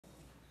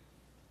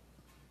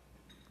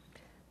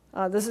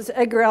This is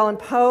Edgar Allan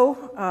Poe,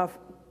 a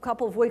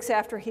couple of weeks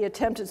after he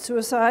attempted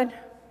suicide.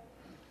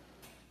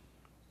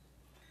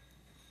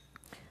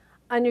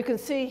 And you can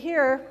see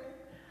here,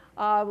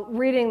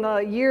 reading the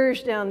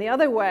years down the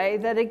other way,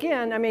 that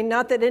again, I mean,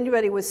 not that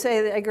anybody would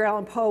say that Edgar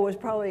Allan Poe was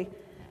probably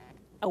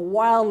a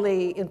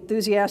wildly,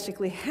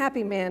 enthusiastically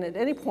happy man at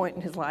any point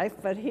in his life,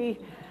 but he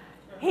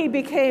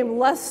became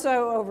less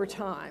so over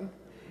time.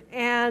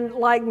 And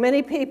like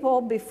many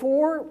people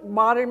before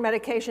modern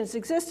medications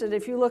existed,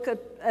 if you look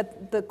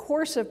at the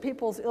course of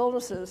people's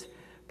illnesses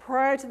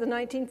prior to the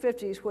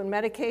 1950s, when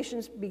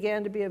medications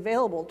began to be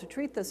available to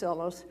treat this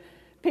illness,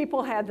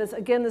 people had this,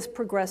 again, this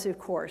progressive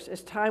course.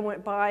 As time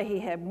went by, he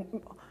had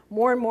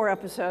more and more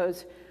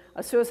episodes,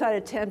 a suicide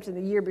attempt in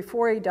the year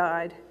before he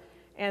died,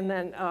 and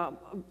then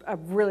a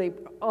really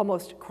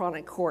almost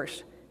chronic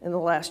course in the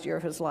last year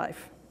of his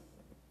life.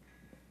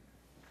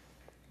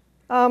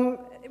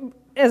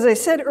 As I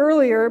said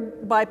earlier,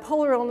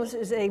 bipolar illness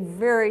is a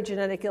very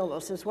genetic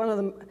illness.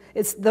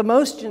 It's the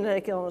most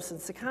genetic illness in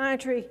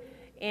psychiatry,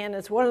 and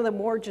it's one of the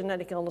more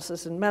genetic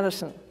illnesses in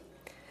medicine.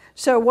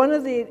 So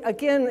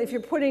again, if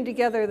you're putting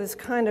together this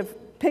kind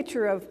of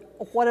picture of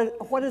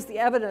what is the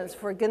evidence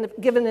for a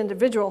given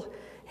individual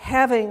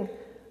having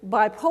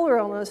bipolar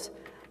illness,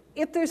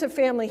 if there's a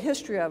family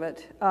history of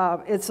it,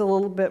 it's a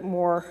little bit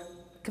more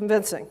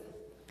convincing.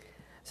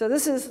 So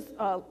this is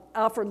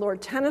Alfred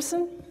Lord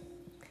Tennyson.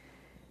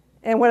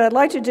 And what I'd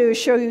like to do is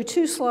show you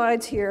two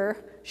slides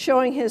here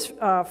showing his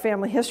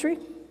family history.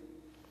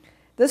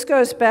 This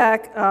goes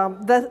back,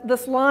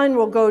 this line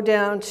will go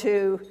down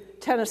to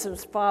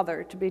Tennyson's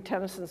father, to be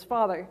Tennyson's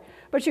father.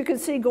 But you can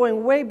see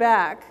going way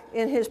back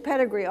in his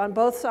pedigree on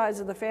both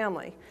sides of the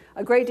family,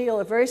 a great deal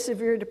of very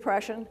severe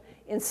depression,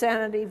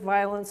 insanity,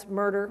 violence,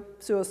 murder,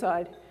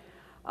 suicide.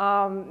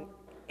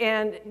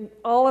 And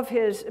all of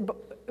his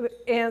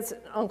aunts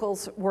and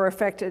uncles were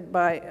affected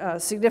by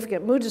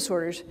significant mood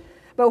disorders.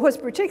 But what's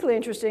particularly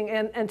interesting,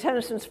 and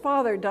Tennyson's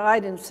father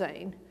died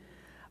insane,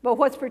 but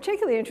what's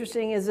particularly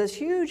interesting is this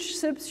huge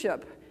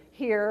sibship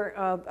here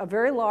of a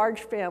very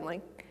large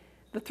family.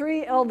 The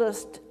three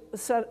eldest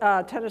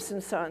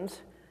Tennyson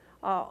sons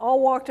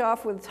all walked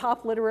off with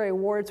top literary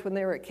awards when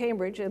they were at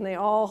Cambridge, and they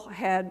all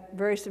had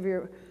very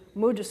severe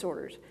mood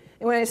disorders.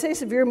 And when I say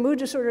severe mood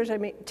disorders, I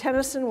mean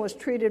Tennyson was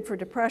treated for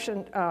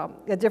depression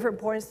at different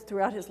points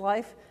throughout his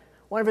life.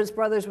 One of his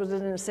brothers was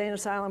in an insane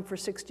asylum for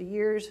 60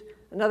 years.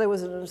 Another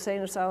was in an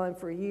insane asylum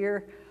for a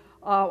year.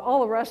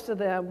 All the rest of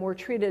them were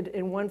treated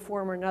in one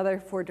form or another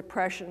for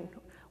depression.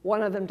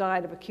 One of them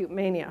died of acute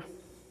mania.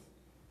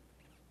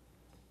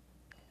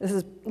 This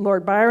is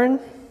Lord Byron.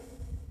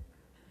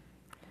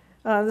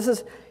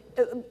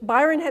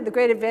 Byron had the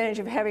great advantage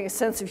of having a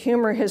sense of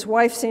humor. His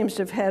wife seems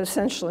to have had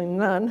essentially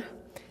none.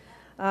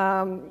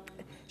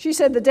 She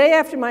said, the day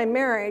after my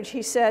marriage,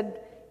 he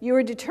said, "You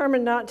were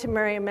determined not to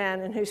marry a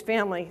man in whose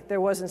family there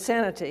was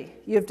insanity.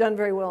 You have done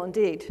very well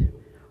indeed."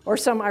 Or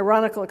some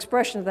ironical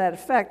expression of that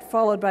effect,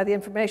 followed by the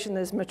information that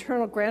his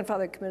maternal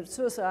grandfather committed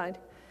suicide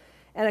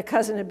and a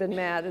cousin had been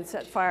mad and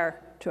set fire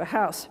to a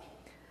house.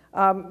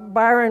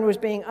 Byron was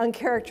being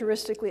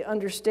uncharacteristically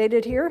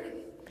understated here.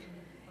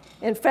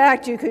 In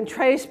fact, you can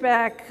trace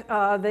back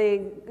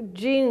the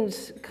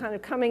genes kind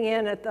of coming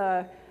in at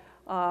the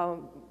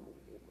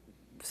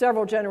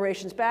several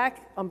generations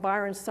back on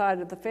Byron's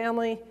side of the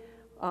family,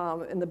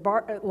 in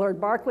the Lord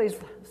Berkeley's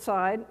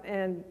side,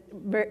 and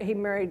he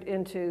married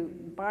into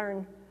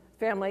Byron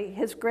family.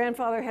 His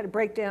grandfather had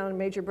a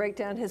major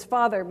breakdown. His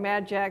father,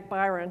 Mad Jack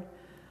Byron,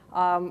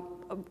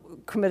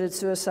 committed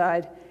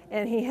suicide,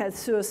 and he had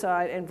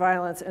suicide and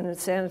violence and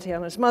insanity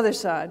on his mother's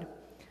side.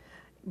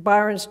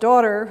 Byron's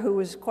daughter, who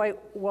was quite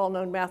a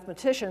well-known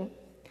mathematician,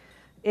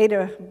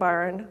 Ada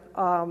Byron,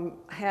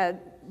 had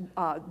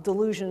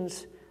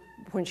delusions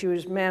when she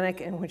was manic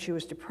and when she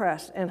was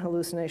depressed, and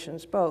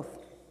hallucinations both.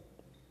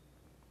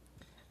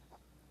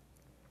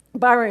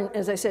 Byron,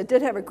 as I said,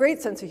 did have a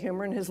great sense of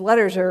humor, and his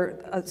letters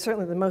are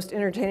certainly the most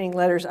entertaining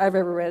letters I've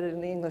ever read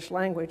in the English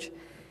language.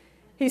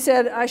 He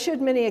said, "I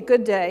should many a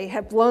good day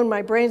have blown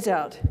my brains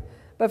out,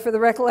 but for the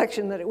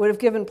recollection that it would have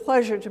given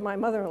pleasure to my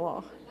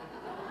mother-in-law.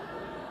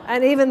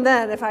 And even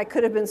then, if I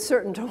could have been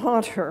certain to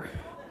haunt her."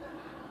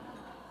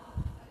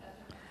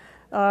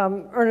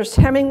 Ernest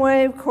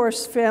Hemingway, of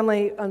course,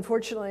 family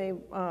unfortunately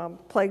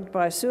plagued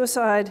by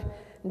suicide.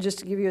 And just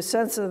to give you a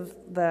sense of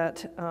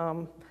that,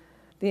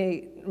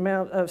 the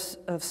amount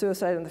of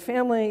suicide in the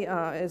family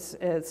is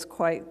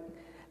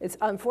it's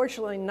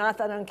unfortunately not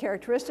that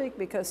uncharacteristic,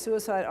 because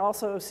suicide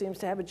also seems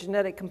to have a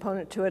genetic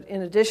component to it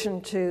in addition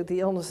to the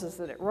illnesses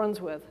that it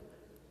runs with.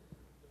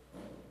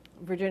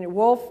 Virginia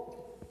Woolf.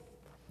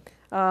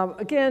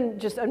 Again,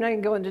 I'm not going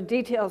to go into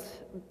details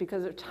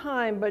because of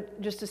time,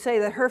 but just to say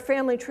that her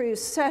family tree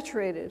is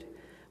saturated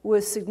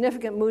with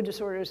significant mood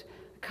disorders.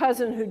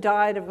 Cousin who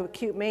died of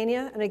acute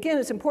mania. And again,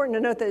 it's important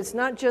to note that it's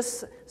not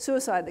just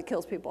suicide that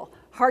kills people.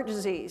 Heart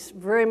disease,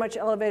 very much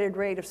elevated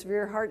rate of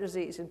severe heart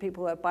disease in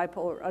people who have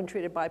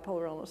untreated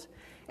bipolar illness.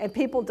 And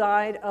people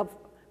died of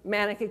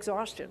manic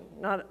exhaustion,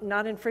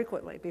 not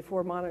infrequently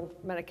before modern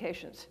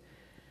medications.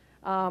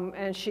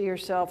 And she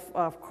herself,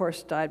 of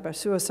course, died by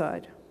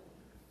suicide.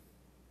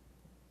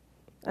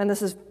 And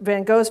this is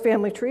Van Gogh's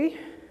family tree.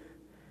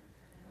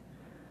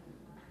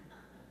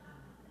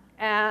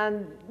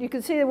 And you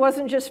can see it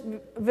wasn't just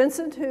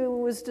Vincent who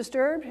was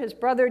disturbed. His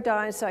brother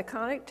died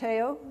psychotic,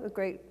 Theo, a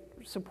great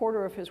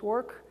supporter of his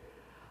work.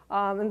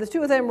 And the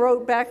two of them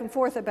wrote back and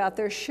forth about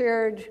their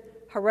shared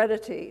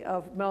heredity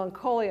of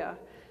melancholia.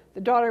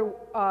 The daughter,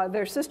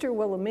 their sister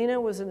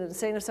Wilhelmina was in an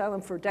insane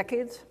asylum for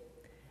decades,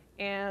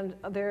 and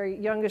their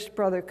youngest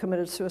brother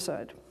committed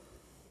suicide.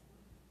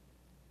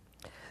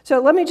 So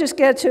let me just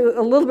get to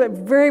a little bit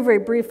very, very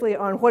briefly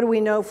on what do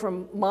we know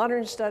from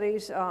modern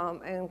studies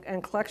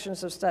and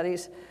collections of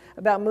studies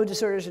about mood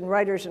disorders in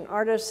writers and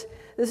artists.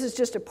 This is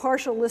just a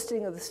partial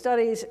listing of the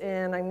studies,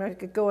 and I'm not going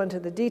to go into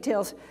the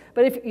details.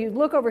 But if you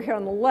look over here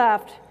on the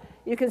left,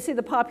 you can see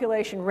the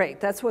population rate.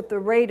 That's what the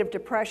rate of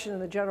depression in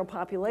the general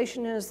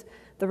population is,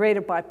 the rate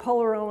of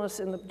bipolar illness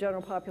in the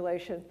general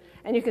population.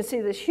 And you can see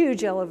this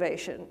huge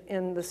elevation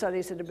in the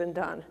studies that have been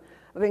done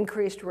of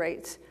increased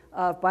rates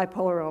of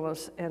bipolar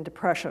illness and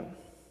depression.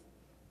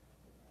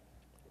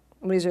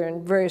 And these are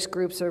in various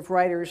groups of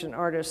writers and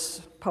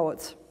artists,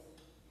 poets.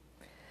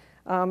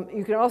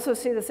 You can also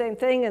see the same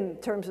thing in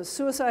terms of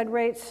suicide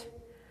rates.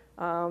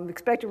 The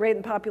expected rate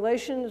in the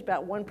population is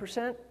about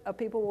 1% of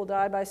people will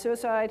die by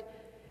suicide.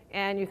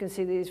 And you can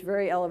see these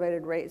very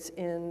elevated rates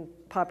in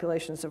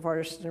populations of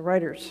artists and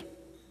writers.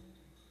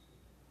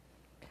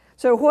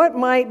 So what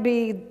might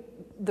be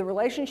the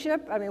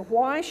relationship? I mean,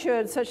 why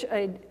should such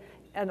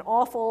an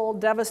awful,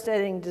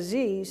 devastating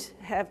disease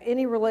have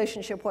any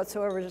relationship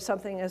whatsoever to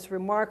something as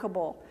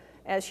remarkable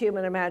as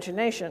human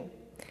imagination?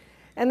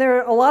 And there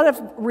are a lot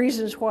of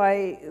reasons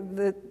why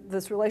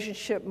this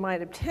relationship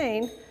might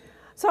obtain.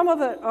 Some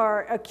of it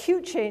are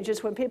acute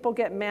changes when people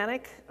get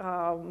manic.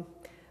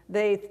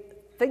 They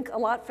think a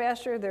lot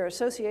faster, their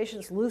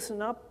associations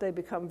loosen up, they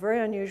become very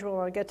unusual,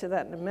 and I'll get to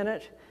that in a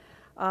minute.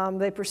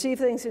 They perceive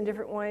things in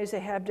different ways, they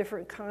have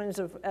different kinds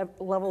of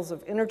levels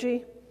of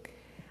energy.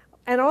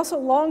 And also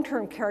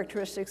long-term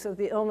characteristics of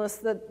the illness,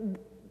 that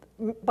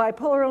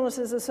bipolar illness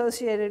is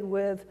associated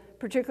with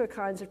particular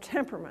kinds of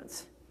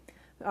temperaments,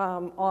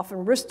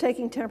 often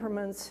risk-taking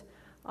temperaments,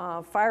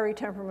 fiery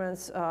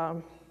temperaments,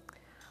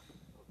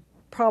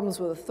 problems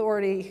with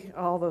authority,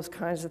 all those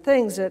kinds of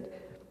things that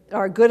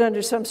are good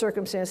under some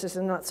circumstances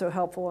and not so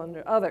helpful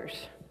under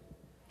others.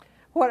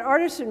 What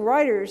artists and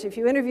writers, if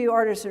you interview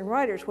artists and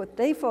writers, what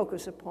they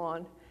focus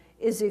upon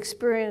is the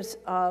experience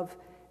of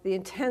the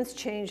intense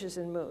changes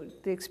in mood,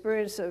 the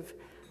experience of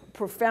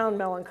profound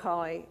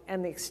melancholy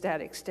and the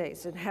ecstatic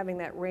states, and having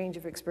that range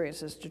of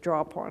experiences to draw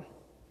upon.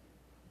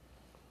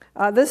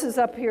 This is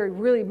up here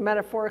really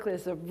metaphorically.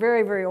 It's a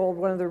very, very old,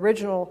 one of the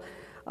original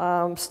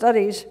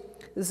studies.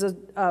 This is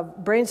a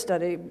brain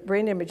study,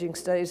 brain imaging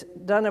studies,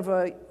 done of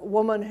a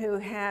woman who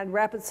had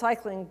rapid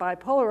cycling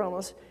bipolar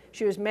illness.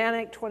 She was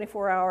manic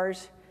 24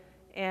 hours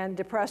and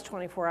depressed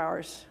 24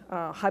 hours,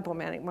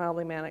 hypomanic,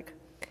 mildly manic,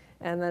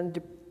 and then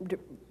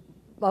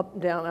up,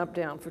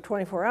 down for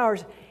 24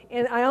 hours.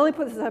 And I only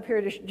put this up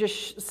here to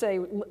just say,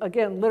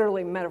 again,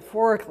 literally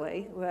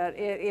metaphorically, that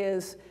it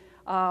is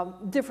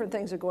different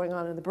things are going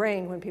on in the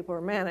brain when people are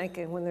manic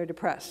and when they're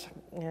depressed.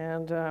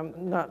 And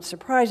not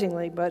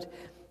surprisingly, but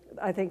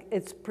I think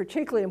it's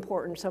particularly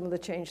important, some of the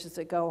changes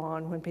that go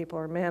on when people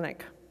are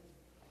manic.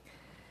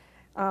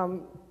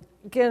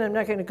 Again, I'm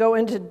not going to go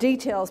into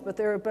details, but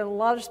there have been a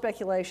lot of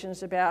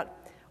speculations about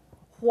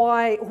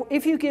why,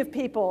 if you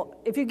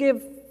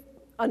give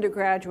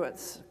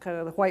undergraduates, kind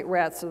of the white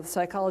rats of the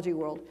psychology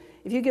world,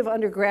 if you give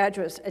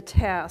undergraduates a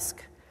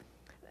task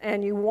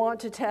and you want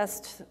to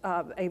test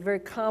a very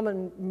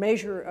common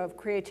measure of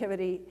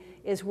creativity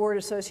is word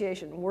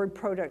association, word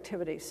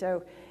productivity.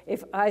 So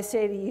if I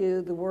say to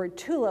you the word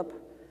tulip,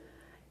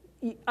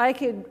 I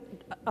could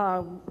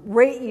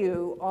rate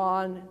you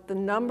on the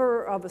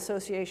number of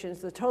associations,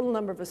 the total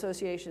number of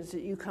associations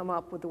that you come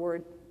up with the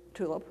word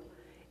tulip,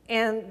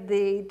 and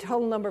the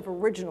total number of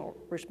original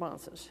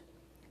responses,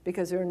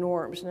 because there are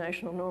norms,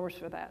 national norms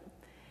for that.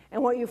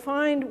 And what you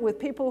find with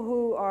people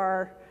who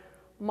are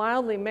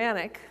mildly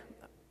manic,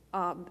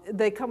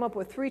 they come up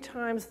with 3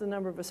 times the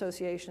number of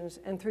associations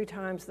and 3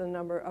 times the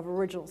number of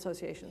original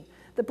associations.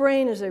 The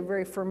brain is a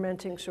very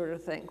fermenting sort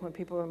of thing when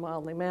people are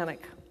mildly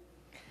manic.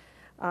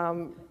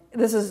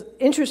 This is,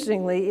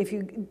 interestingly, if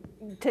you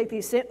take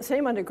these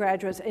same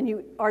undergraduates and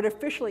you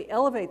artificially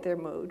elevate their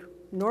mood,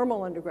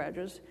 normal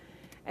undergraduates,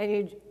 and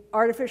you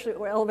artificially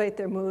elevate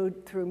their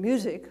mood through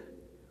music,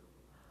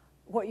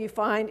 what you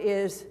find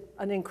is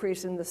an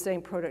increase in the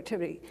same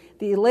productivity.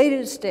 The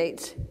elated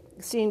states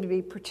seem to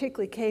be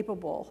particularly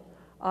capable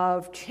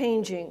of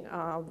changing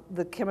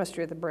the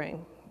chemistry of the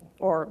brain,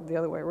 or the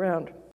other way around.